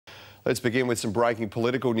Let's begin with some breaking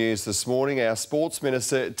political news this morning. Our Sports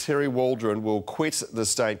Minister, Terry Waldron, will quit the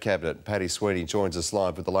State Cabinet. Paddy Sweeney joins us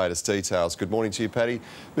live with the latest details. Good morning to you, Paddy.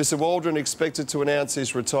 Mr Waldron expected to announce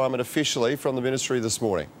his retirement officially from the ministry this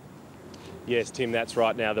morning. Yes, Tim, that's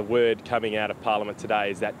right. Now, the word coming out of Parliament today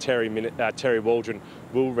is that Terry Waldron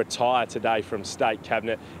will retire today from State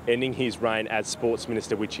Cabinet, ending his reign as Sports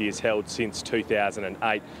Minister, which he has held since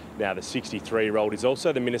 2008. Now, the 63-year-old is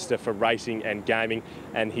also the Minister for Racing and Gaming,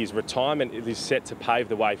 and his retirement is set to pave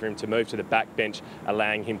the way for him to move to the backbench,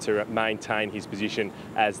 allowing him to maintain his position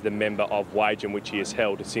as the member of Waldron, which he has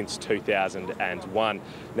held since 2001.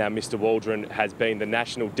 Now, Mr Waldron has been the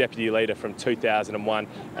National Deputy Leader from 2001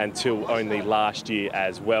 until only last year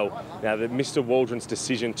as well. Now, Mr Waldron's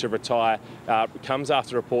decision to retire comes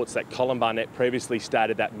after reports that Colin Barnett previously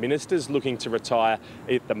stated that ministers looking to retire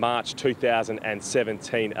at the March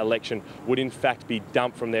 2017 election would in fact be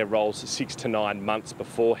dumped from their roles 6 to 9 months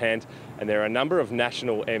beforehand. And there are a number of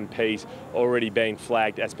national MPs already being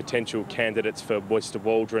flagged as potential candidates for Mr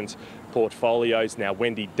Waldron's portfolios. Now,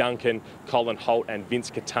 Wendy Duncan, Colin Holt and Vince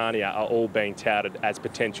Catania are all being touted as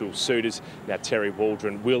potential suitors. Now, Terry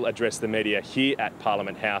Waldron will address the media here at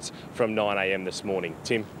Parliament House from 9 a.m. this morning.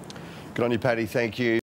 Tim. Good on you, Paddy. Thank you.